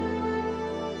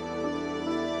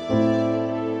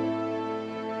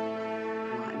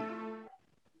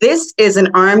This is an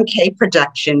RMK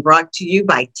production brought to you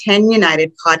by 10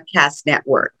 United Podcast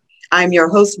Network. I'm your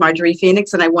host, Marjorie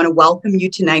Phoenix, and I want to welcome you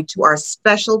tonight to our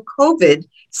special COVID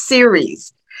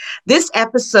series. This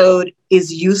episode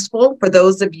is useful for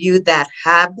those of you that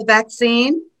have the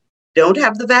vaccine, don't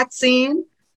have the vaccine,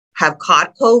 have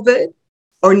caught COVID,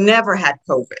 or never had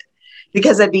COVID.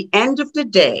 Because at the end of the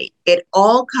day, it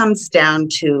all comes down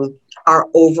to our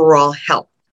overall health,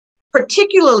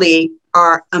 particularly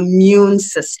our immune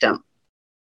system.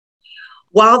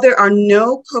 While there are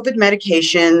no COVID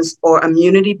medications or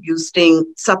immunity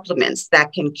boosting supplements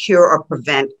that can cure or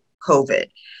prevent COVID,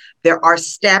 there are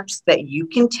steps that you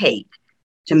can take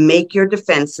to make your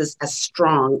defenses as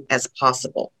strong as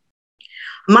possible.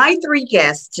 My three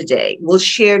guests today will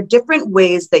share different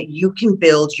ways that you can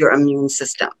build your immune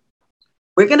system.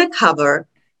 We're going to cover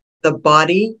the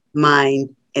body,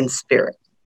 mind, and spirit.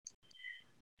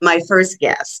 My first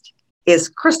guest is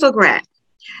Crystal Grant.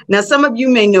 Now, some of you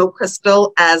may know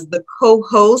Crystal as the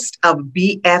co-host of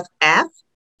BFF,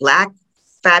 Black,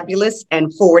 Fabulous,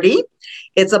 and 40.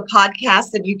 It's a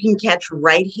podcast that you can catch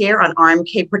right here on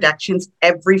RMK Productions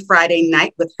every Friday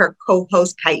night with her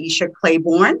co-host, Kaisha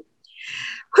Claiborne.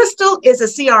 Crystal is a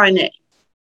CRNA.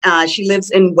 She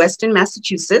lives in Western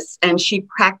Massachusetts, and she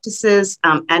practices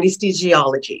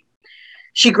anesthesiology.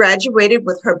 She graduated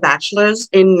with her bachelor's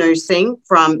in nursing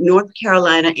from North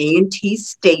Carolina A&T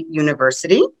State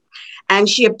University, and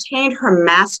she obtained her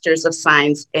master's of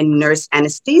science in nurse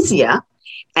anesthesia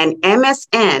and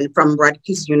MSN from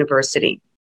Rutgers University.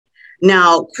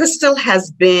 Now, Crystal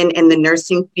has been in the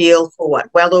nursing field for what,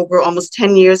 well over almost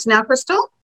 10 years now,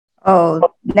 Crystal?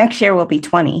 Oh, next year will be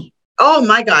 20. Oh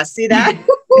my gosh, see that?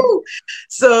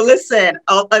 So listen,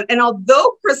 and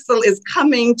although Crystal is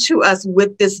coming to us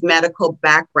with this medical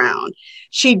background,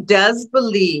 she does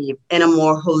believe in a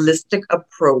more holistic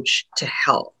approach to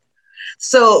health.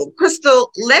 So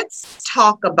Crystal, let's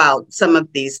talk about some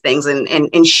of these things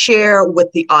and share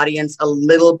with the audience a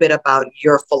little bit about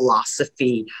your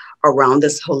philosophy around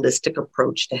this holistic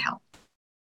approach to health.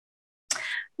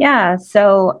 Yeah,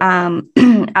 so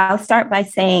I'll start by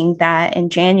saying that in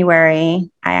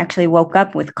January, I actually woke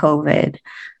up with COVID,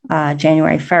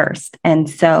 January 1st. And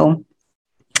so,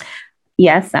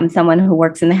 yes, I'm someone who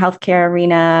works in the healthcare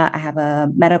arena. I have a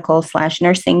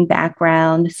medical/nursing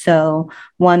background. So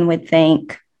one would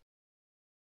think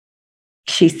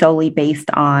she's solely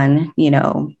based on,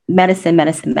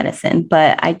 medicine.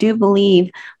 But I do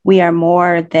believe we are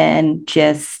more than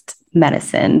just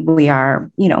medicine. We are,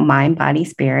 mind, body,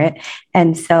 spirit.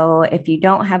 And so if you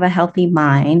don't have a healthy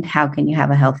mind, how can you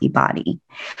have a healthy body?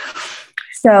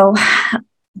 So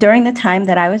during the time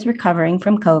that I was recovering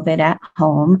from COVID at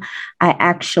home, I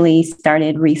actually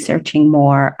started researching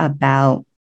more about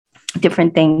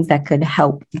different things that could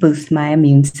help boost my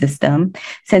immune system.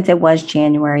 Since it was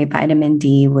January, vitamin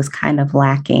D was kind of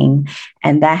lacking,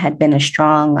 and that had been a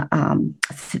strong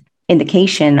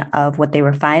indication of what they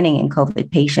were finding in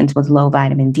COVID patients was low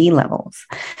vitamin D levels.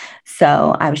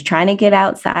 So I was trying to get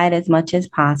outside as much as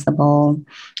possible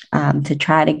to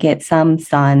try to get some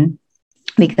sun,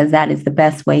 because that is the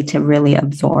best way to really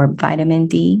absorb vitamin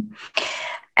D.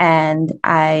 And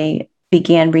I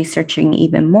began researching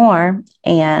even more,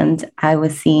 and I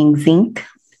was seeing zinc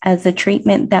as a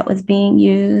treatment that was being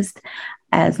used,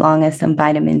 as long as some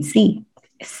vitamin C.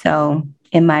 So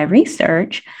in my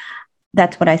research,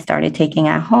 that's what I started taking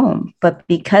at home. But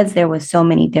because there was so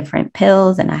many different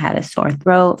pills and I had a sore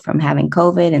throat from having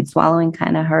COVID and swallowing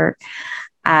kind of hurt,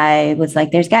 I was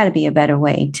like, there's got to be a better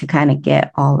way to kind of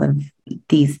get all of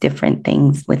these different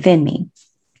things within me.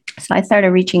 So I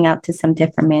started reaching out to some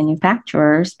different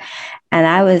manufacturers, and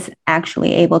I was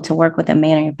actually able to work with a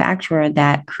manufacturer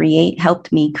that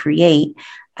helped me create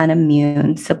an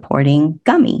immune supporting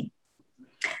gummy.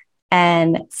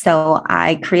 And so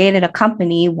I created a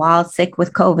company while sick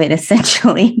with COVID,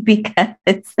 essentially, because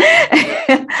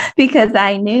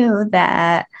I knew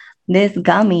that this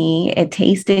gummy, it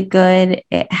tasted good.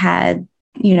 It had,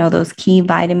 those key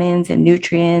vitamins and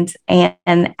nutrients,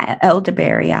 and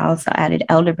elderberry. I also added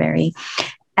elderberry.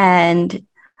 And,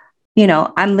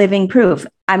 I'm living proof.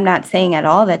 I'm not saying at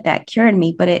all that cured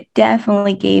me, but it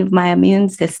definitely gave my immune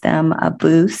system a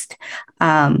boost.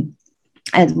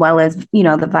 As well as,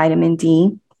 the vitamin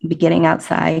D, getting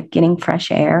outside, getting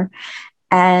fresh air.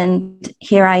 And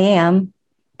here I am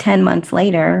 10 months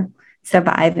later,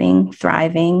 surviving,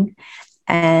 thriving.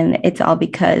 And it's all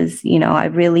because, I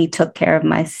really took care of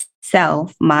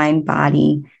myself, mind,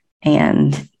 body,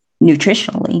 and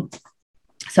nutritionally.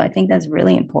 So I think that's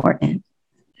really important.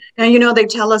 Now, they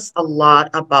tell us a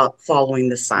lot about following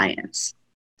the science.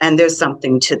 And there's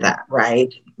something to that,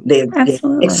 right? They're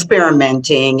Absolutely.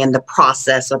 experimenting in the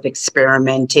process of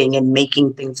experimenting and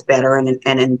making things better and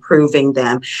improving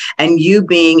them. And you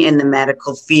being in the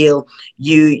medical field,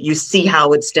 you see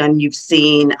how it's done. You've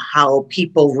seen how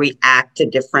people react to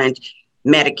different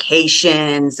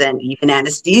medications and even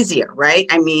anesthesia, right?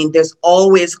 I mean, there's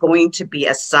always going to be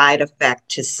a side effect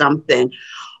to something.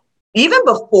 Even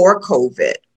before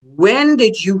COVID, when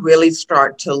did you really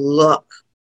start to look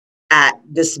at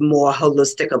this more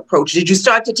holistic approach? Did you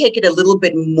start to take it a little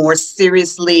bit more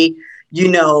seriously,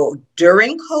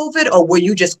 during COVID, or were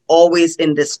you just always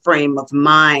in this frame of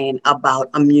mind about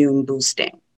immune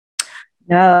boosting?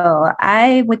 No,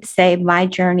 I would say my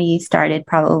journey started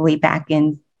probably back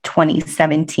in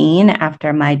 2017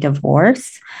 after my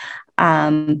divorce,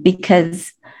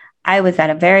 because I was at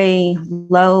a very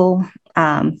low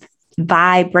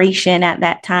vibration at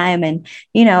that time. And,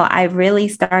 I really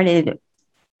started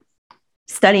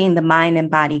studying the mind and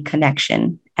body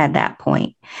connection at that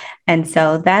point. And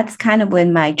so that's kind of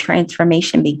when my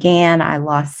transformation began. I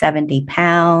lost 70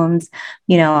 pounds.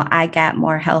 I got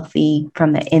more healthy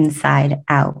from the inside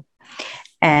out.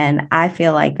 And I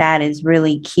feel like that is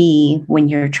really key when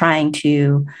you're trying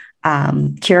to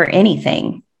cure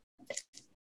anything.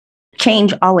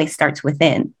 Change always starts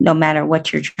within, no matter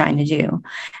what you're trying to do.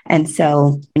 And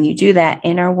so when you do that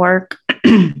inner work,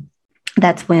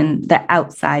 that's when the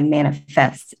outside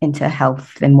manifests into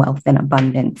health and wealth and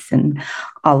abundance and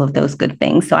all of those good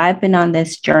things. So I've been on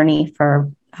this journey for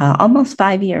almost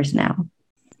 5 years now.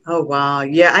 Oh, wow.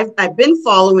 Yeah, I've been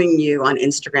following you on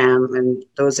Instagram, and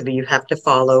those of you have to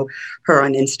follow her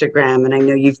on Instagram. And I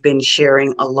know you've been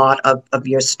sharing a lot of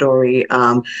your story.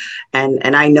 And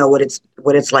I know what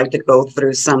it's like to go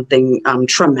through something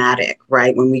traumatic,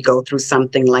 right? When we go through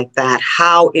something like that,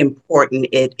 how important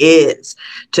it is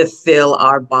to fill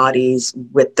our bodies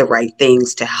with the right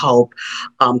things to help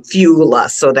fuel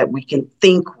us so that we can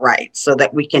think right, so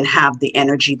that we can have the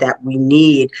energy that we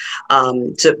need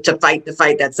to fight the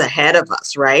fight that's ahead of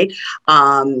us, right?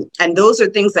 And those are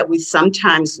things that we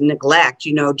sometimes neglect,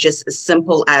 just as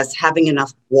simple as having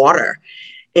enough water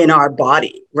in our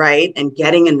body, right? And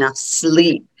getting enough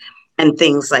sleep and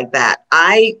things like that.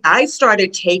 I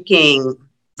started taking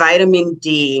vitamin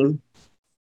D,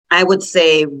 I would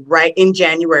say right in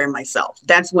January myself.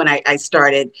 That's when I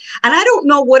started. And I don't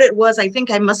know what it was. I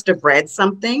think I must have read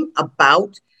something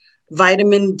about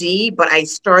vitamin D, but I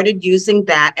started using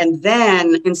that. And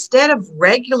then instead of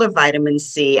regular vitamin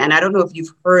C, and I don't know if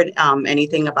you've heard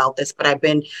anything about this, but I've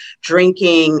been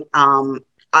drinking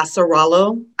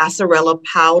acerella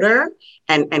powder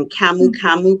and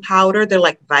camu powder. They're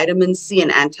like vitamin C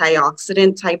and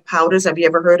antioxidant type powders. Have you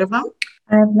ever heard of them?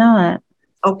 I have not.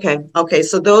 Okay.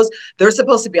 So they're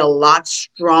supposed to be a lot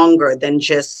stronger than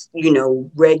just,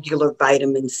 regular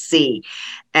vitamin C.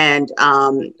 And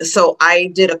so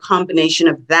I did a combination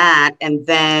of that, and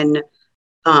then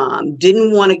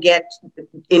didn't want to get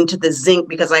into the zinc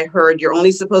because I heard you're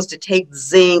only supposed to take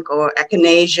zinc or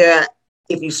echinacea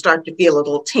if you start to feel a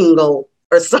little tingle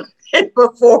or something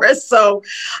before. So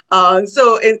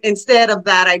instead of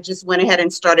that, I just went ahead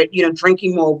and started,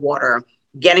 drinking more water,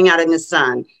 getting out in the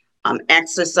sun,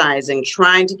 exercising,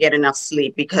 trying to get enough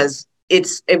sleep, because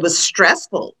it was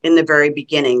stressful in the very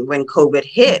beginning when COVID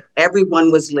hit. Everyone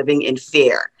was living in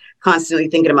fear, constantly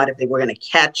thinking about if they were going to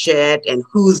catch it and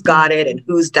who's got it and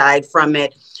who's died from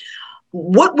it.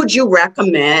 What would you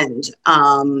recommend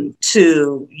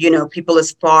to people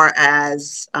as far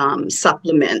as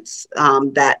supplements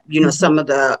that some of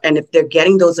the, and if they're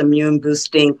getting those immune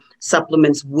boosting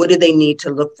supplements, what do they need to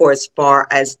look for as far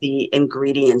as the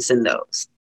ingredients in those?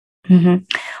 Mm-hmm.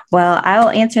 Well, I'll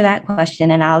answer that question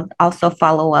and I'll also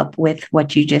follow up with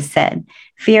what you just said.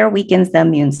 Fear weakens the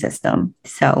immune system.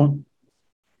 So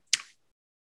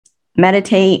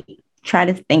meditate, try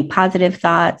to think positive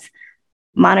thoughts,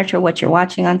 monitor what you're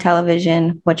watching on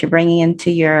television, what you're bringing into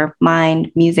your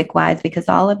mind, music wise, because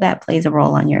all of that plays a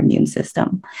role on your immune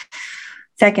system.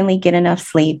 Secondly, get enough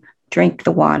sleep, drink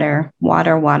the water.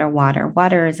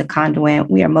 Water is a conduit.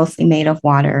 We are mostly made of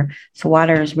water. So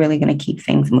water is really going to keep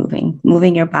things moving.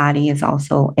 Moving your body is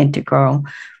also integral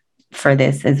for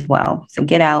this as well. So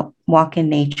get out, walk in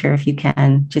nature if you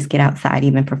can, just get outside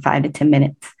even for 5 to 10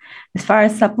 minutes. As far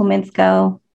as supplements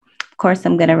go, of course,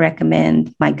 I'm going to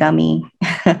recommend my gummy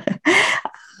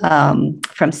from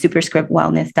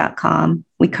superscriptwellness.com.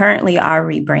 We currently are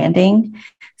rebranding.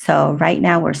 So right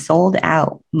now we're sold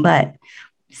out, but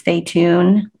stay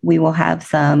tuned. We will have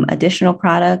some additional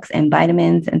products and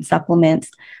vitamins and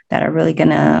supplements that are really going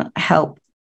to help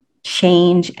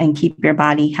change and keep your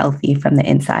body healthy from the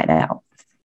inside out.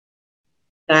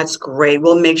 That's great.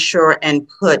 We'll make sure and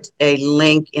put a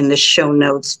link in the show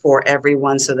notes for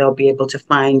everyone so they'll be able to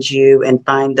find you and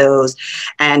find those.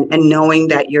 And knowing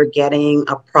that you're getting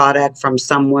a product from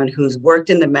someone who's worked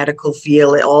in the medical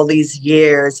field all these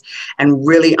years and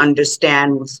really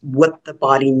understands what the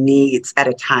body needs at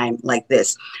a time like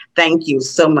this. Thank you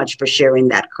so much for sharing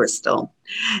that, Crystal.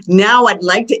 Now I'd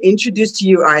like to introduce to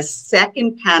you our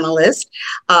second panelist.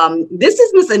 This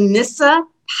is Ms. Anissa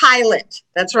Pilot.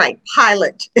 That's right,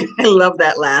 Pilot. I love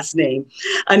that last name.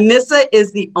 Anissa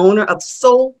is the owner of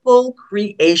Soulful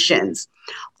Creations.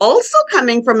 Also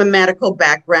coming from a medical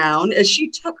background, as she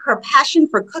took her passion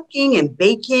for cooking and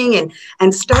baking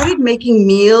and started making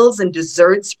meals and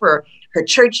desserts for her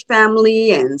church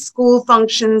family and school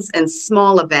functions and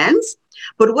small events.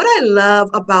 But what I love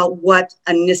about what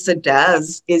Anissa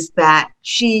does is that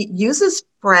she uses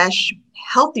fresh,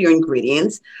 healthier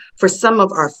ingredients for some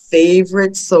of our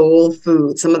favorite soul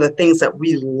foods, some of the things that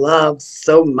we love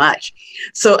so much.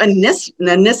 So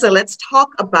Anissa, let's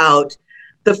talk about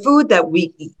the food that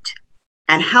we eat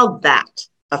and how that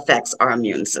affects our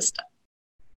immune system.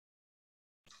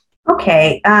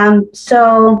 Okay,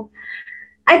 so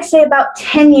I'd say about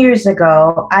 10 years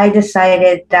ago, I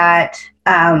decided that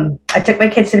I took my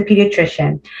kids to the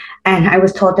pediatrician, and I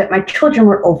was told that my children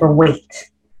were overweight.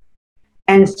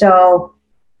 And so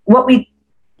what we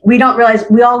don't realize,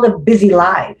 we all live busy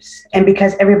lives. And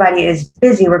because everybody is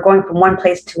busy, we're going from one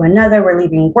place to another. We're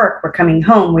leaving work, we're coming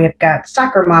home. We've got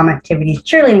soccer mom activities,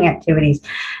 cheerleading activities.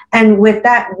 And with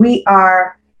that, we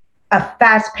are a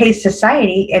fast-paced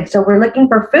society. And so we're looking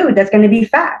for food that's going to be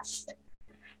fast.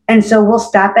 And so we'll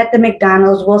stop at the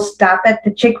McDonald's, we'll stop at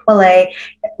the Chick-fil-A,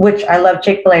 which I love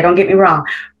Chick-fil-A, don't get me wrong.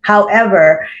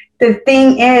 However, the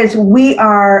thing is, we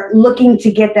are looking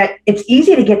to get that. It's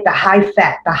easy to get the high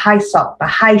fat, the high salt, the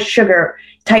high sugar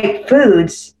type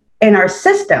foods in our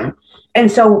system. And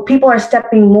so people are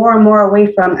stepping more and more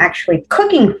away from actually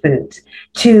cooking foods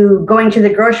to going to the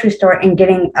grocery store and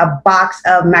getting a box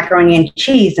of macaroni and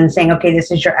cheese and saying, okay, this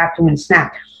is your afternoon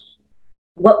snack.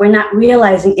 What we're not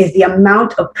realizing is the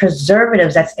amount of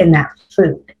preservatives that's in that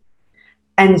food.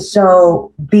 And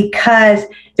so because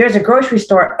there's a grocery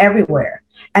store everywhere,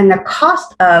 and the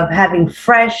cost of having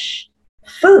fresh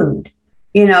food,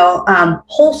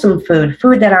 wholesome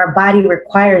food that our body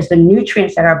requires, the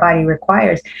nutrients that our body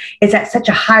requires, is at such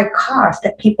a high cost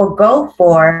that people go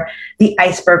for the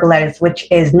iceberg lettuce, which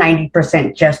is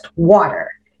 90% just water.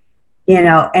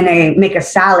 And they make a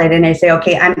salad and they say,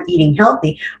 okay, I'm eating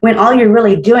healthy, when all you're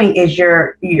really doing is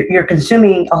you're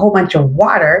consuming a whole bunch of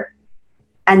water,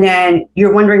 and then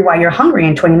you're wondering why you're hungry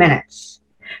in 20 minutes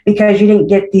because you didn't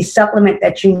get the supplement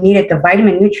that you needed, the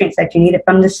vitamin nutrients that you needed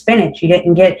from the spinach. You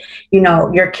didn't get,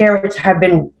 your carrots have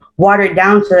been watered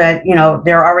down so that,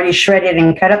 they're already shredded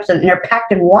and cut up, so they're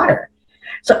packed in water.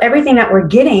 So everything that we're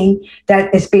getting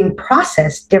that is being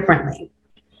processed differently.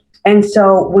 And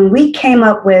so when we came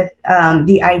up with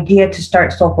the idea to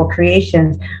start Soulful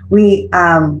Creations,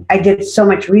 I did so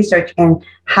much research in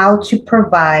how to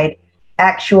provide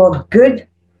actual good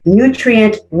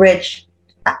nutrient-rich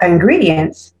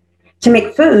ingredients to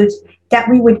make foods that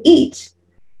we would eat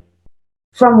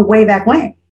from way back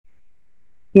when.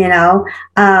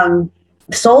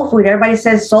 Soul food, everybody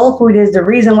says soul food is the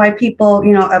reason why people,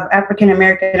 of African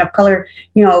American, of color,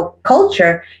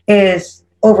 culture is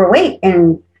overweight.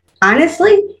 And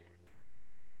honestly,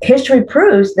 history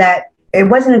proves that it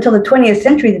wasn't until the 20th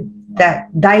century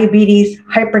that diabetes,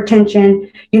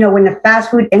 hypertension, when the fast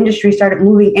food industry started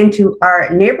moving into our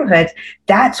neighborhoods,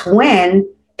 that's when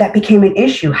that became an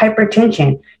issue.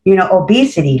 Hypertension,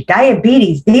 obesity,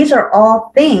 diabetes, these are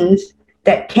all things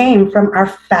that came from our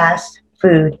fast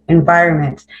food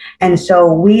environments. And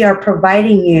so we are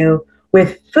providing you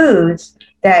with foods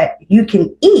that you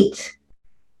can eat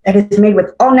that is made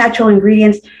with all natural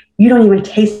ingredients. You don't even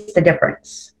taste the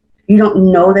difference. You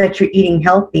don't know that you're eating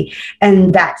healthy.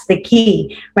 And that's the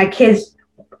key. My kids,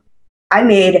 I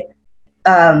made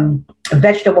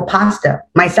vegetable pasta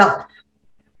myself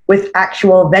with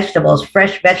actual vegetables,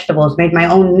 fresh vegetables, made my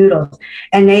own noodles.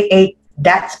 And they ate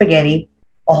that spaghetti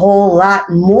a whole lot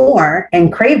more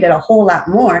and craved it a whole lot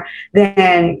more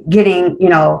than getting,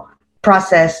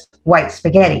 processed white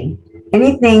spaghetti.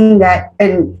 Anything that,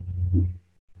 and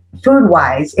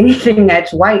food-wise, anything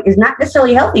that's white is not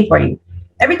necessarily healthy for you.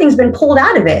 Everything's been pulled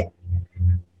out of it.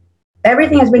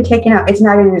 Everything has been taken out. It's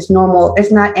not in its normal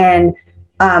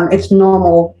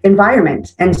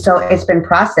environment. And so it's been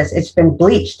processed, it's been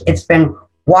bleached, it's been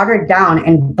watered down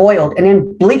and boiled and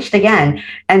then bleached again.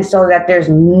 And so that there's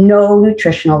no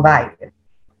nutritional value.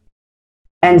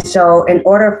 And so in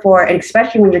order for, and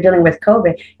especially when you're dealing with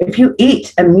COVID, if you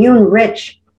eat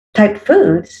immune-rich type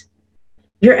foods,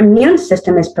 your immune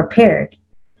system is prepared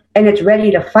and it's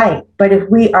ready to fight. But if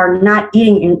we are not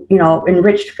eating,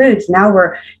 enriched foods, now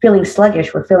we're feeling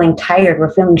sluggish, we're feeling tired,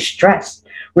 we're feeling stressed,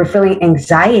 we're feeling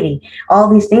anxiety, all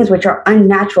these things which are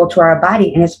unnatural to our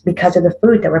body. And it's because of the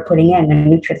food that we're putting in, the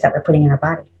nutrients that we're putting in our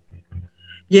body.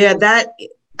 Yeah,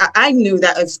 I knew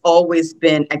that has always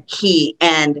been a key.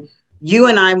 And you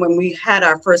and I, when we had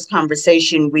our first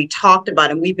conversation, we talked about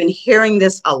it, and we've been hearing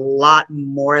this a lot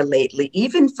more lately,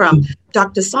 even from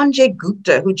Dr. Sanjay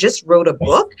Gupta, who just wrote a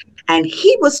book, and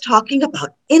he was talking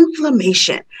about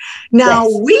inflammation. Now,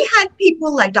 we had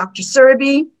people like Dr.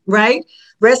 Serby, right?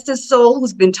 Rest his soul,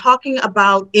 who's been talking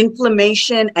about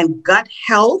inflammation and gut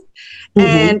health.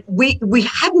 And we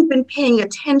hadn't been paying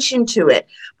attention to it,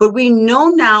 but we know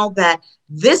now that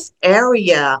this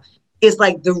area is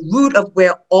like the root of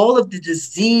where all of the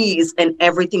disease and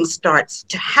everything starts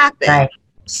to happen. Right.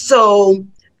 So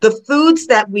the foods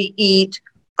that we eat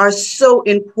are so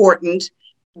important.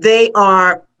 They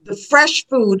are the fresh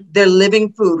food, they're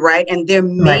living food, right? And they're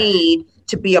made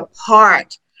to be a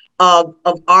part of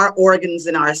our organs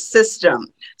in our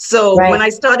system. So when I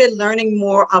started learning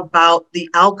more about the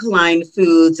alkaline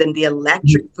foods and the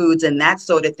electric foods and that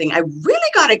sort of thing, I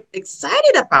really got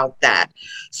excited about that.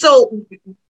 So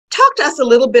talk to us a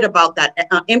little bit about that,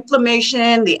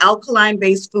 inflammation, the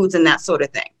alkaline-based foods and that sort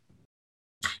of thing.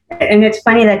 And it's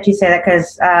funny that you say that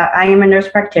because I am a nurse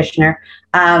practitioner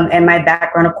and my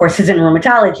background, of course, is in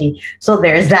rheumatology. So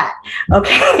there's that.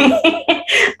 Okay.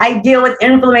 I deal with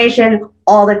inflammation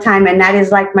all the time. And that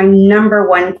is like my number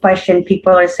one question.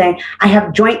 People are saying, I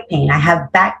have joint pain. I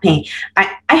have back pain.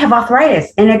 I have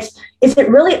arthritis. And is it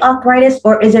really arthritis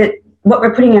or is it what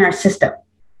we're putting in our system?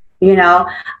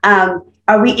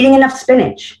 Are we eating enough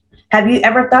spinach? Have you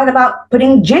ever thought about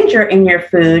putting ginger in your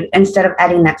food instead of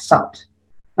adding that salt?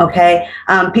 Okay.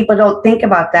 People don't think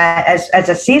about that as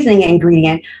a seasoning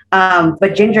ingredient,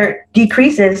 but ginger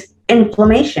decreases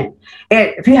inflammation.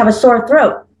 If you have a sore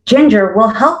throat, ginger will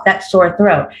help that sore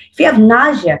throat. If you have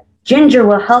nausea, ginger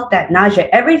will help that nausea.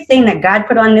 Everything that God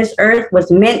put on this earth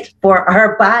was meant for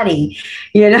our body,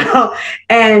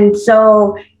 And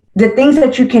so the things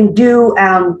that you can do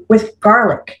with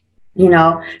garlic,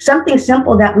 something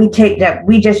simple that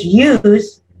we just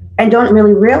use and don't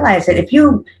really realize it. If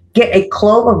you get a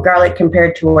clove of garlic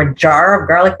compared to a jar of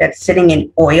garlic that's sitting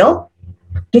in oil,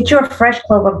 get you a fresh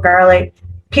clove of garlic,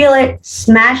 peel it,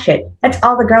 smash it. That's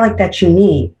all the garlic that you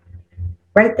need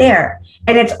right there.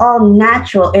 And it's all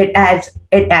natural. It adds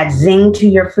zing to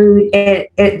your food.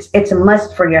 It's a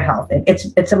must for your health.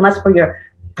 It's a must for your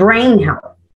brain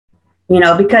health,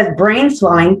 because brain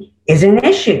swelling is an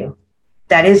issue.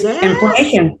 That is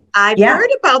inflammation. I've heard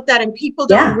about that, and people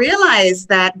don't realize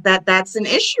that's an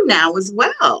issue now as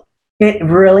well. It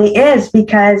really is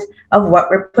because of what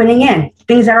we're putting in.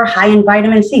 Things that are high in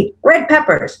vitamin C, red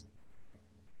peppers.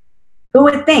 Who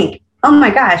would think, oh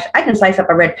my gosh, I can slice up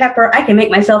a red pepper, I can make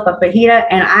myself a fajita,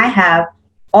 and I have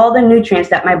all the nutrients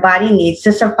that my body needs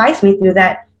to suffice me through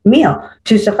that meal,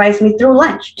 to suffice me through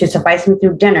lunch, to suffice me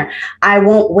through dinner. I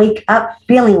won't wake up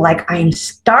feeling like I'm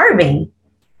starving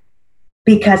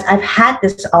because I've had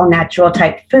this all natural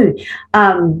type food.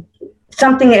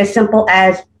 Something as simple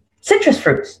as citrus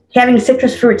fruits, having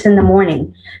citrus fruits in the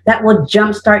morning, that will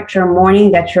jumpstart your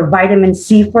morning. That's your vitamin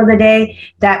C for the day.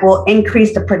 That will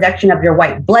increase the production of your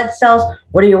white blood cells.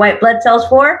 What are your white blood cells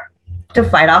for? To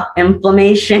fight off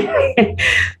inflammation.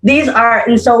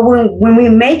 And so when we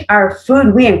make our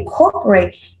food, we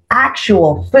incorporate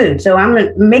actual food. So I'm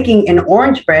making an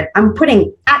orange bread. I'm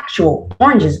putting actual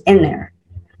oranges in there.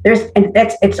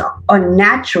 It's a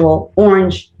natural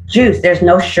orange juice. There's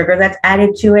no sugar that's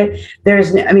added to it.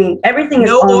 Everything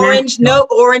is no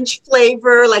orange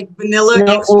flavor like vanilla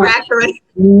extract or anything.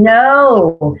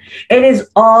 No, it is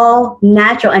all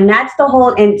natural. And that's the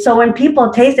whole, and so when people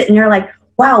taste it and you're like,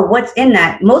 wow, what's in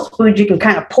that? Most foods you can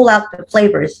kind of pull out the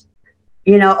flavors,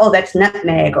 that's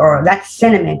nutmeg or that's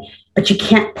cinnamon, but you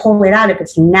can't pull it out if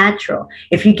it's natural.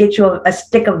 If you get you a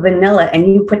stick of vanilla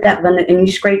and you put that vanilla and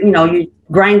you scrape, you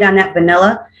grind down that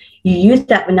vanilla, you use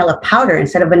that vanilla powder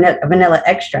instead of vanilla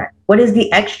extract. What is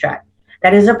the extract?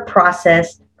 That is a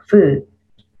processed food.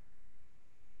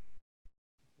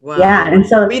 Wow. Yeah, and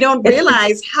so we don't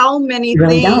realize how many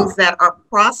things that are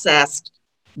processed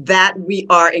that we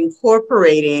are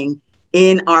incorporating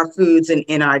in our foods and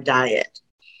in our diet.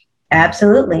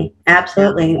 Absolutely.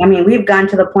 Absolutely. Yeah. We've gone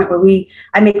to the point where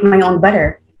I make my own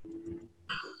butter.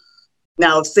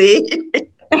 Now, see?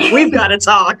 We've got to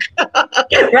talk.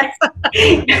 Right?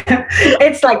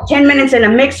 It's like 10 minutes in a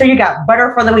mixer. You got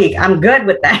butter for the week. I'm good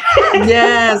with that.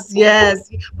 Yes, yes.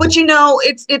 But you know,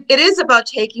 it is about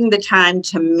taking the time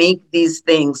to make these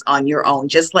things on your own.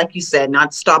 Just like you said,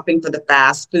 not stopping for the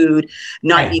fast food,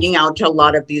 not Right. eating out to a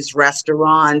lot of these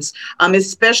restaurants,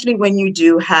 especially when you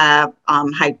do have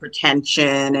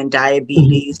hypertension and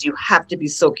diabetes. You have to be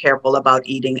so careful about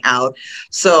eating out.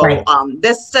 So Right.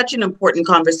 that's such an important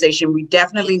conversation. We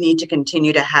definitely need to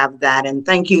continue to have that. And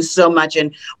thank you so much.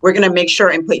 And we're going to make sure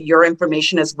and put your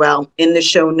information as well in the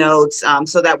show notes,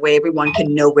 so that way everyone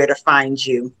can know where to find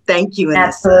you. Thank you, Anissa.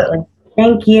 Absolutely.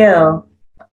 Thank you.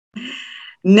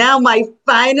 Now, my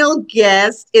final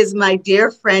guest is my dear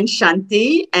friend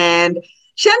Shanti. And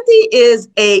Shanti is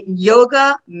a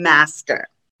yoga master,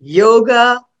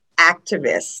 yoga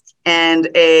activist, and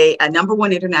a number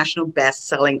one international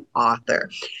best-selling author.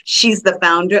 She's the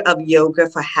founder of Yoga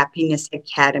for Happiness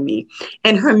Academy.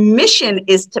 And her mission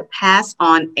is to pass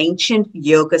on ancient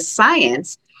yoga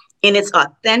science in its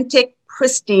authentic,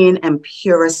 pristine, and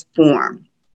purest form.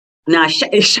 Now,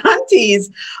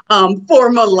 Shanti's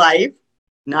former life,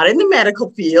 not in the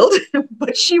medical field,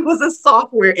 but she was a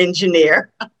software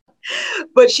engineer.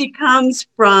 But she comes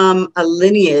from a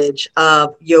lineage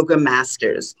of yoga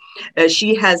masters.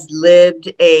 She has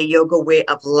lived a yoga way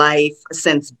of life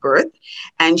since birth,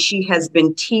 and she has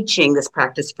been teaching this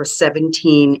practice for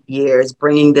 17 years,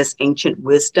 bringing this ancient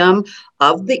wisdom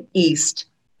of the East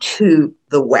to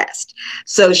the West.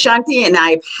 So Shanti and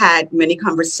I have had many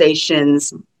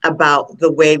conversations about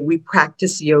the way we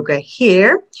practice yoga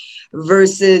here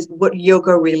versus what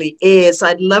yoga really is. So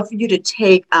I'd love for you to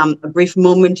take a brief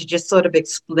moment to just sort of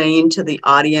explain to the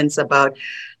audience about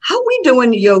how we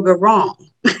doing yoga wrong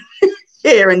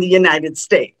here in the United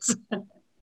States.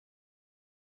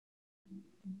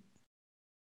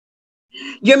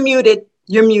 You're muted.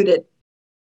 You're muted.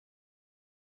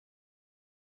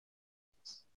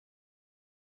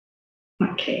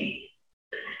 Okay.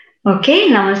 Okay,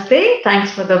 namaste.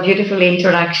 Thanks for the beautiful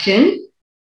introduction.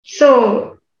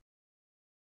 So,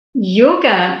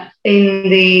 yoga in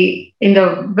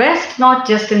the West, not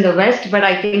just in the West, but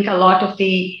I think a lot of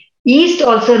the East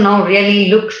also now really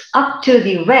looks up to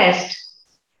the West,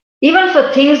 even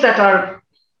for things that are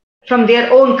from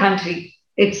their own country.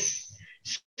 It's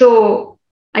so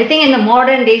I think in the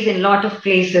modern days, in a lot of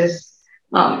places,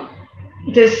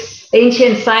 this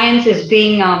ancient science is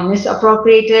being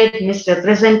misappropriated,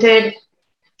 misrepresented,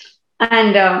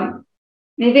 and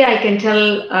maybe I can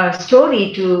tell a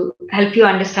story to help you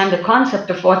understand the concept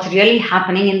of what's really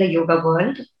happening in the yoga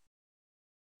world.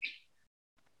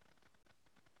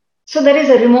 So there is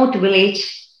a remote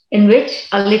village in which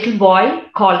a little boy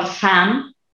called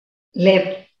Sam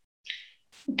lived.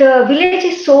 The village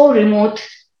is so remote,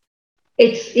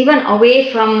 it's even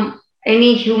away from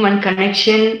any human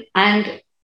connection, and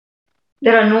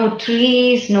there are no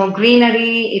trees, no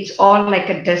greenery. It's all like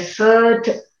a desert.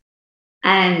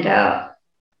 And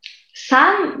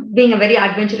Sam, being a very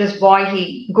adventurous boy,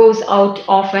 he goes out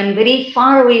often, very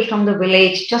far away from the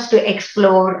village, just to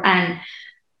explore. And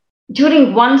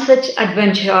during one such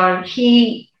adventure,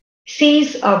 he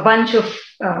sees a bunch of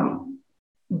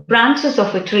branches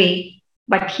of a tree,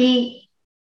 but he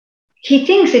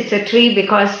thinks it's a tree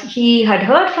because he had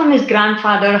heard from his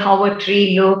grandfather how a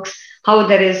tree looks, how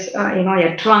there is,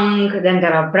 a trunk, then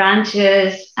there are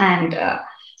branches. And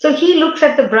so he looks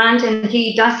at the branch and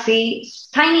he does see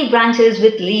tiny branches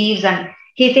with leaves, and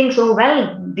he thinks, oh,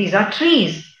 well, these are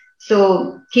trees.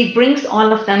 So he brings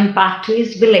all of them back to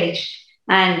his village.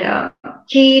 And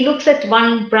he looks at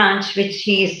one branch, which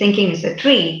he is thinking is a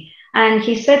tree. And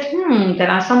he said, there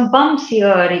are some bumps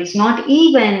here. It's not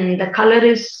even. The color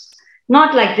is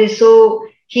not like this. So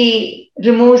he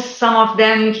removes some of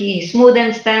them, he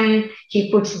smoothens them, he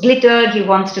puts glitter, he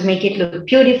wants to make it look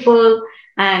beautiful,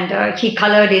 and he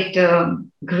colored it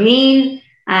green.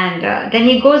 And then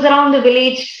he goes around the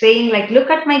village saying, like, look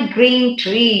at my green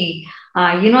tree.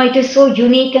 It is so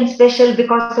unique and special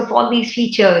because of all these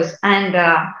features. And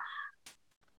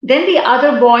then the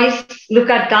other boys look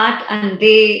at that and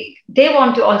they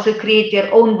want to also create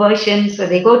their own version. So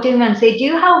they go to him and say, do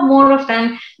you have more of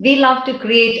them? We love to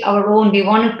create our own. We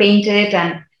want to paint it.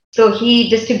 And so he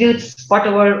distributes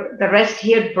whatever the rest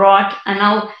he had brought. And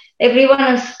now everyone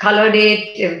has colored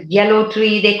it, yellow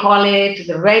tree, they call it,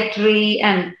 the red tree.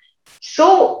 And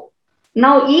so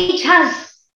now each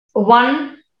has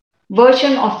one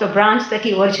version of the branch that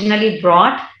he originally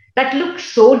brought that looks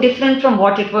so different from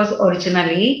what it was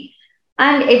originally.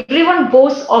 And everyone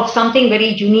boasts of something very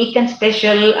unique and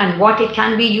special and what it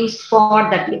can be used for,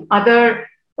 that the other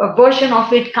version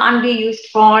of it can't be used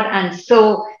for. And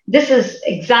so this is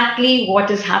exactly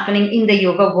what is happening in the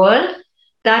yoga world,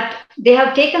 that they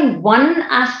have taken one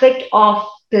aspect of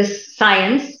this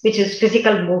science, which is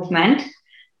physical movement,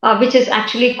 which is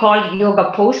actually called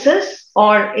yoga poses,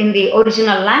 or in the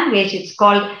original language, it's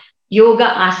called yoga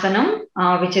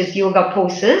asanam, which is yoga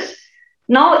poses.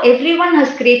 Now everyone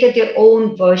has created their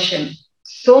own version,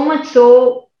 so much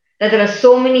so that there are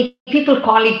so many people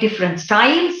call it different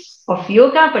styles of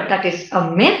yoga, but that is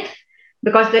a myth,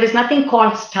 because there is nothing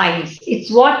called styles.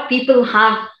 It's what people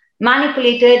have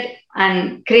manipulated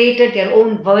and created their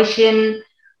own version,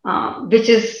 which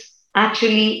is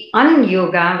actually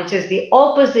un-yoga, which is the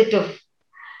opposite of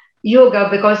yoga,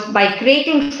 because by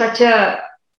creating such a,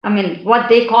 I mean, what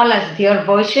they call as their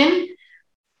version,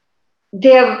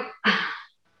 they have,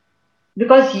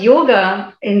 because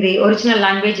yoga in the original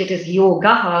language, it is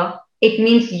yoga, it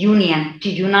means union, to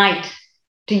unite,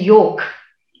 to yoke.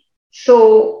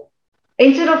 So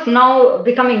instead of now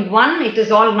becoming one, it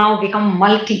is all now become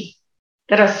multi.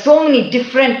 There are so many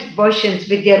different versions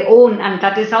with their own, and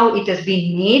that is how it has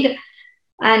been made.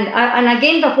 And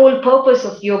again, the whole purpose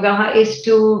of yoga is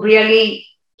to really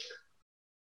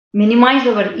minimize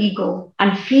our ego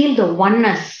and feel the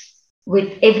oneness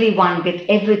with everyone, with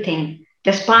everything,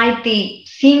 despite the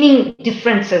seeming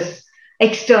differences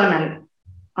external.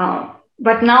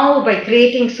 But now, by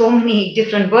creating so many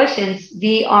different versions,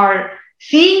 we are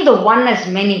seeing the one as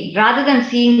many rather than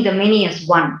seeing the many as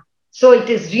one. So it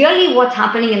is really what's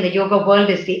happening in the yoga world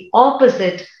is the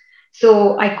opposite.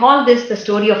 So I call this the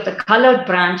story of the colored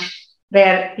branch,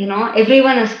 where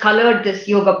everyone has colored this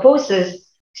yoga poses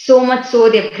so much so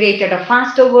they've created a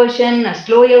faster version, a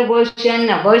slower version,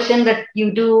 a version that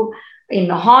you do in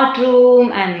a hot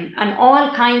room, and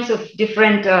all kinds of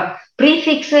different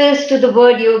prefixes to the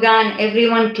word yoga, and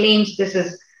everyone claims this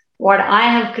is what I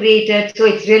have created. So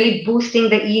it's really boosting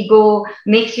the ego,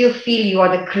 makes you feel you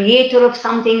are the creator of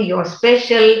something, you're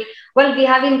special. Well, we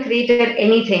haven't created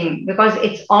anything, because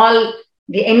it's all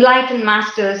the enlightened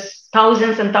masters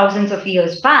thousands and thousands of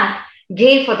years back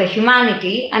gave for the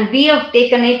humanity, and we have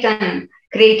taken it and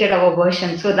created our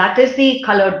version. So that is the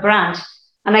colored branch.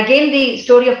 And again, the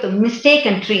story of the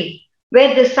mistaken tree,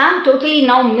 where the sun totally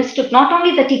now mistook, not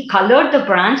only that he colored the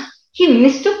branch, he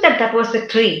mistook that that was the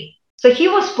tree. So he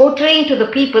was portraying to the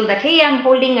people that, hey, I'm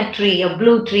holding a tree, a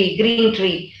blue tree, green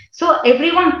tree. So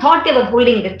everyone thought they were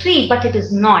holding the tree, but it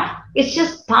is not. It's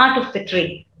just part of the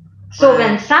tree. So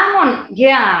when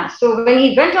so when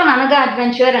he went on another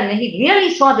adventure and when he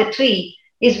really saw the tree,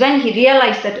 is when he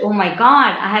realized that, oh my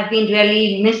God, I have been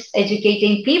really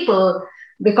miseducating people,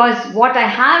 because what I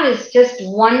have is just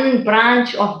one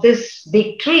branch of this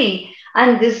big tree,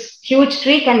 and this huge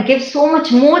tree can give so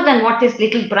much more than what this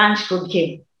little branch could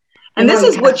give. And this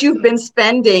is what you've been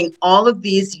spending all of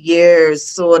these years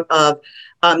sort of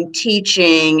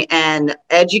teaching and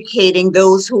educating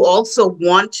those who also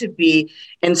want to be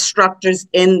instructors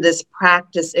in this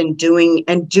practice and doing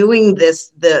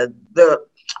this the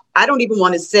I don't even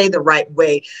want to say the right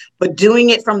way, but doing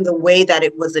it from the way that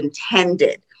it was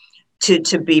intended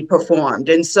to be performed.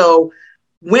 And so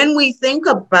when we think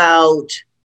about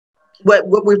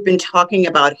what we've been talking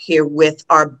about here with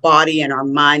our body and our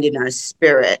mind and our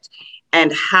spirit,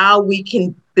 and how we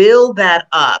can build that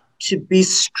up to be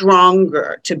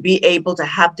stronger, to be able to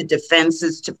have the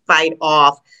defenses to fight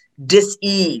off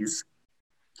dis-ease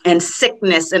and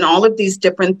sickness and all of these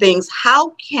different things, how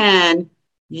can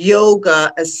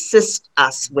yoga assist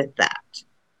us with that?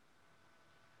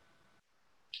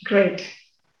 Great.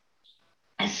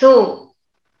 So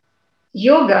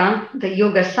yoga, the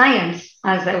yoga science,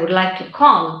 as I would like to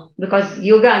call, because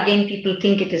yoga, again, people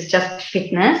think it is just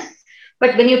fitness.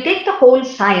 But when you take the whole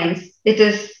science,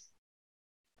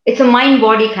 it's a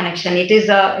mind-body connection. It's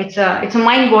a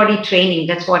mind-body training.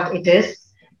 That's what it is.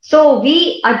 So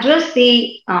we address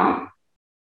the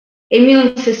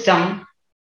immune system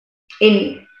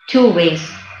in two ways.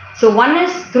 So one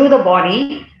is through the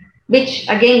body, which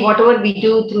again, whatever we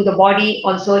do through the body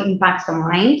also impacts the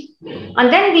mind.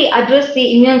 And then we address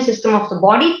the immune system of the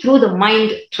body through the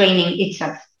mind training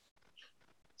itself.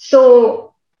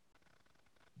 So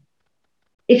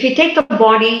if you take the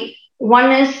body,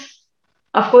 one is,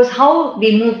 of course, how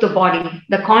we move the body,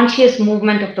 the conscious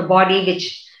movement of the body,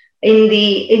 which in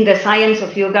the science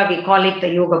of yoga, we call it the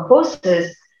yoga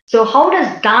poses. So how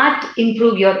does that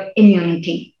improve your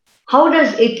immunity? How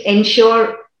does it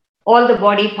ensure all the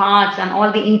body parts and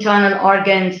all the internal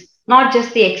organs, not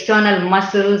just the external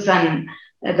muscles and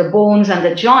the bones and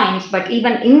the joints, but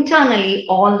even internally,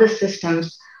 all the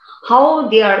systems, how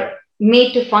they are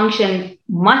made to function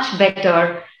much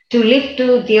better, to live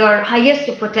to their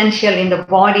highest potential in the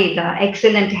body, the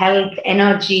excellent health,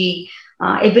 energy,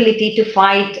 ability to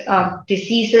fight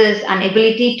diseases and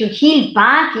ability to heal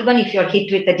back even if you're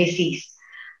hit with a disease.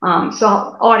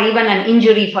 Or even an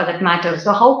injury for that matter.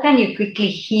 So how can you quickly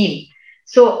heal?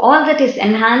 So all that is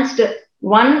enhanced,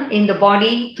 one, in the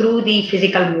body through the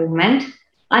physical movement,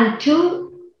 and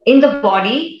two, in the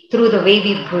body through the way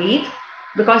we breathe,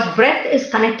 because breath is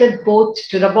connected both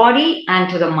to the body and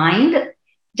to the mind,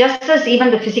 just as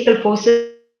even the physical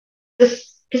forces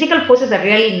are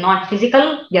really not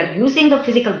physical. We are using the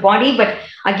physical body, but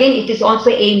again, it is also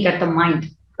aimed at the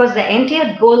mind, because the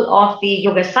entire goal of the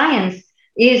yoga science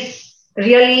is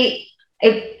really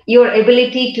your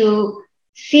ability to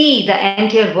see the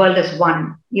entire world as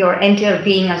one, your entire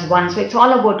being as one. So it's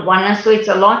all about oneness. So it's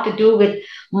a lot to do with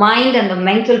mind and the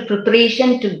mental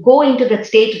preparation to go into that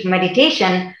state of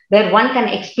meditation where one can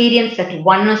experience that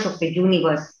oneness of the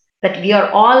universe, that we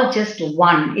are all just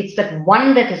one. It's that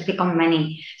one that has become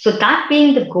many. So that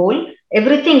being the goal,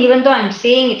 everything, even though I'm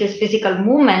saying it is physical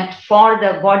movement for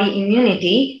the body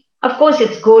immunity, of course,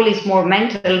 its goal is more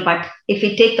mental. But if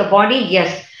we take the body,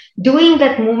 yes, doing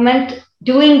that movement,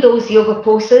 doing those yoga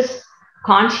poses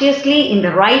consciously in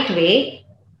the right way,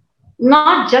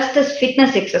 not just as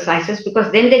fitness exercises,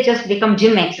 because then they just become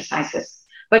gym exercises.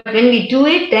 But when we do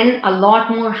it, then a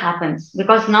lot more happens,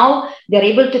 because now they're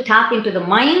able to tap into the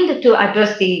mind to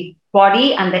address the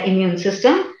body and the immune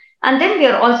system. And then we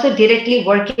are also directly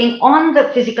working on the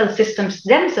physical systems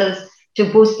themselves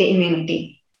to boost the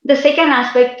immunity. The second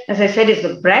aspect, as I said, is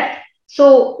the breath.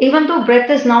 So even though breath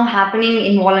is now happening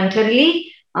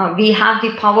involuntarily, we have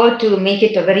the power to make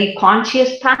it a very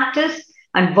conscious practice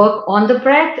and work on the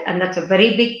breath. And that's a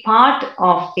very big part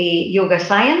of the yoga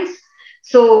science.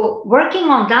 So working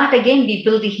on that, again, we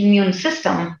build the immune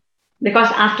system, because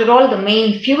after all, the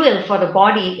main fuel for the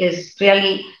body is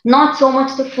really not so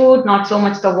much the food, not so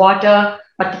much the water,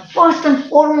 but the first and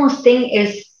foremost thing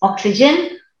is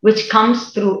oxygen, which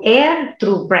comes through air,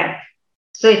 through breath.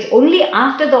 So it's only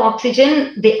after the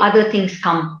oxygen, the other things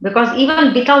come, because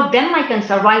even without them, I can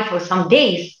survive for some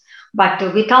days. But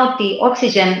without the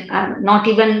oxygen, not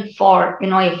even for,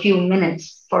 a few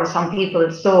minutes for some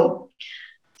people. So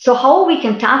how we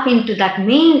can tap into that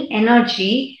main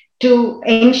energy to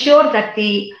ensure that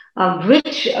the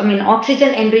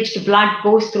oxygen enriched blood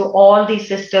goes through all these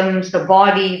systems, the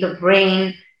body, the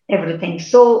brain, everything.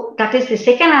 So that is the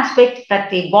second aspect, that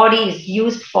the body is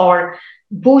used for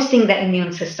boosting the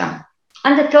immune system.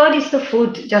 And the third is the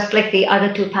food, just like the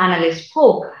other two panelists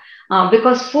spoke,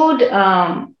 because food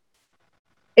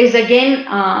is again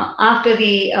after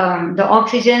the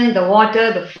oxygen, the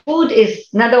water, the food is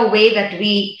another way that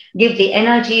we give the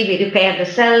energy, we repair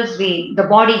the cells, the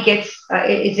body gets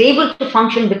is able to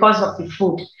function because of the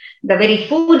food. The very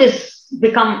food is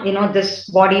become this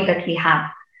body that we have.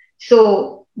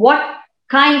 So what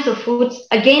kinds of foods?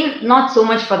 Again, not so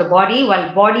much for the body.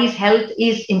 While body's health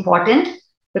is important,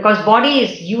 because body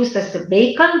is used as the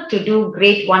vehicle to do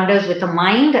great wonders with the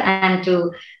mind and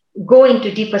to go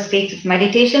into deeper states of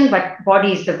meditation, but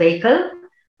body is the vehicle.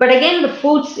 But again, the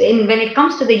foods, when it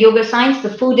comes to the yoga science,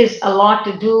 the food is a lot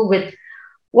to do with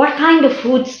what kind of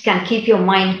foods can keep your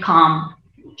mind calm,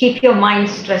 keep your mind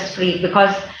stress-free.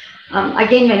 Because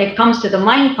again, when it comes to the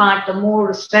mind part, the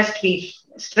more stress we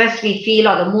feel,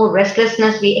 or the more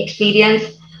restlessness we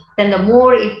experience, then the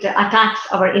more it attacks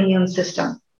our immune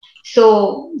system.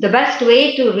 So the best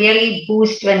way to really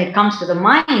boost when it comes to the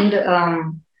mind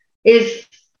is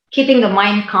keeping the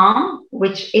mind calm,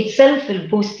 which itself will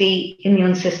boost the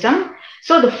immune system.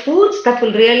 So the foods that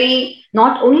will really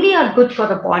not only are good for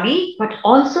the body, but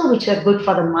also which are good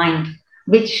for the mind,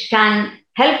 which can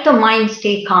help the mind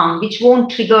stay calm, which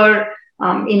won't trigger,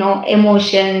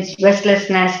 emotions,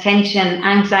 restlessness, tension,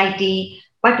 anxiety,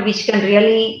 but which can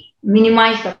really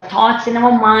minimize the thoughts in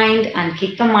our mind and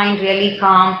keep the mind really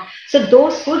calm. So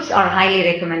those foods are highly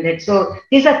recommended. So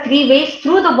these are three ways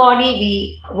through the body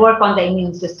we work on the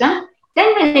immune system.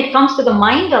 Then when it comes to the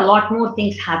mind, a lot more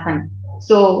things happen.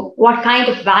 So what kind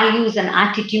of values and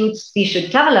attitudes we should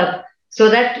develop so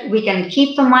that we can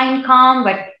keep the mind calm,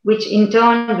 but which in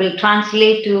turn will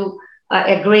translate to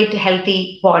a great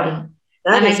healthy body.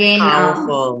 That is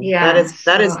powerful.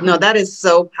 That is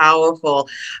so powerful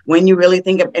when you really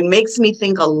think of it. Makes me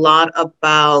think a lot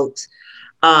about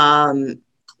the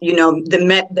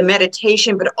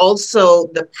meditation, but also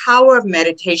the power of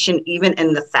meditation, even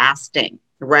in the fasting,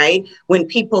 right? When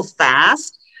people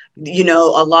fast,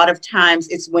 a lot of times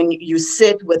it's when you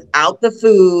sit without the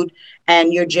food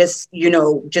and you're just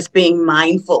being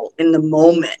mindful in the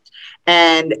moment.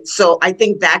 And so I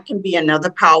think that can be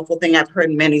another powerful thing. I've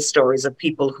heard many stories of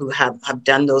people who have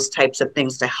done those types of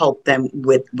things to help them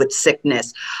with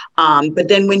sickness. But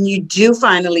then when you do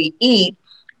finally eat,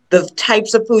 the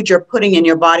types of food you're putting in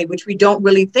your body, which we don't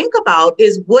really think about,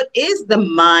 is what is the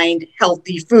mind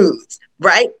healthy foods,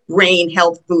 right? Brain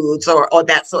health foods or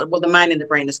that sort. Well, the mind and the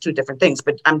brain is two different things,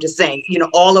 but I'm just saying,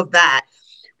 all of that,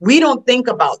 we don't think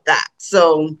about that.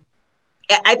 So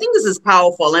I think this is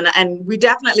powerful, and we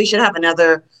definitely should have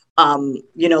another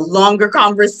longer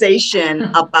conversation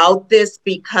about this,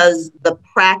 because the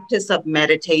practice of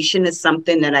meditation is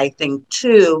something that I think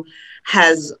too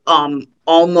has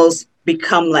almost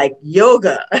become like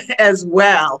yoga as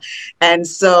well. And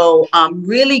so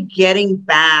really getting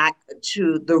back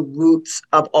to the roots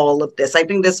of all of this. I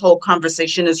think this whole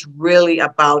conversation is really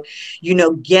about,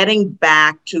 getting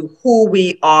back to who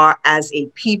we are as a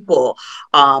people,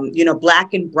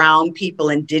 Black and brown people,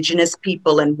 indigenous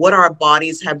people, and what our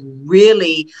bodies have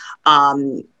really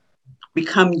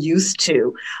become used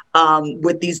to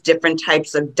with these different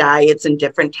types of diets and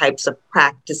different types of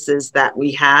practices that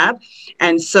we have.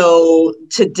 And so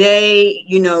today,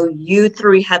 you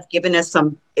three have given us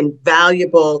some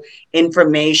invaluable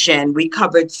information. We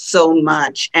covered so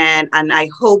much. And I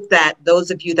hope that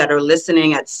those of you that are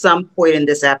listening at some point in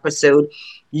this episode,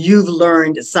 you've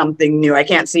learned something new. I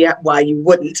can't see why you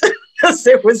wouldn't. Because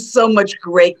there was so much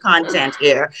great content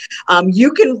here.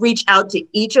 You can reach out to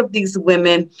each of these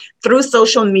women through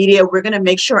social media. We're going to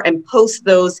make sure and post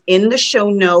those in the show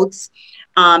notes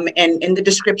and in the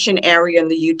description area in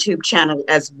the YouTube channel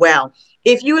as well.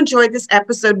 If you enjoyed this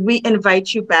episode, we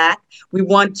invite you back. We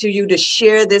want you to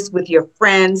share this with your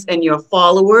friends and your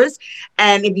followers.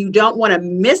 And if you don't want to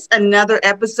miss another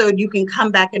episode, you can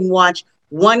come back and watch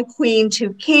One Queen,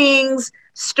 Two Kings,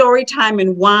 Storytime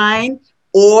and Wine,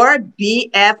 or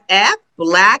BFF,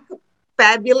 Black,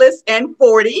 Fabulous, and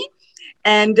 40.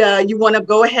 And you want to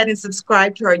go ahead and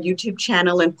subscribe to our YouTube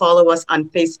channel and follow us on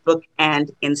Facebook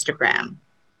and Instagram.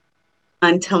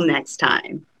 Until next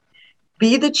time,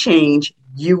 be the change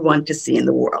you want to see in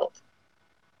the world.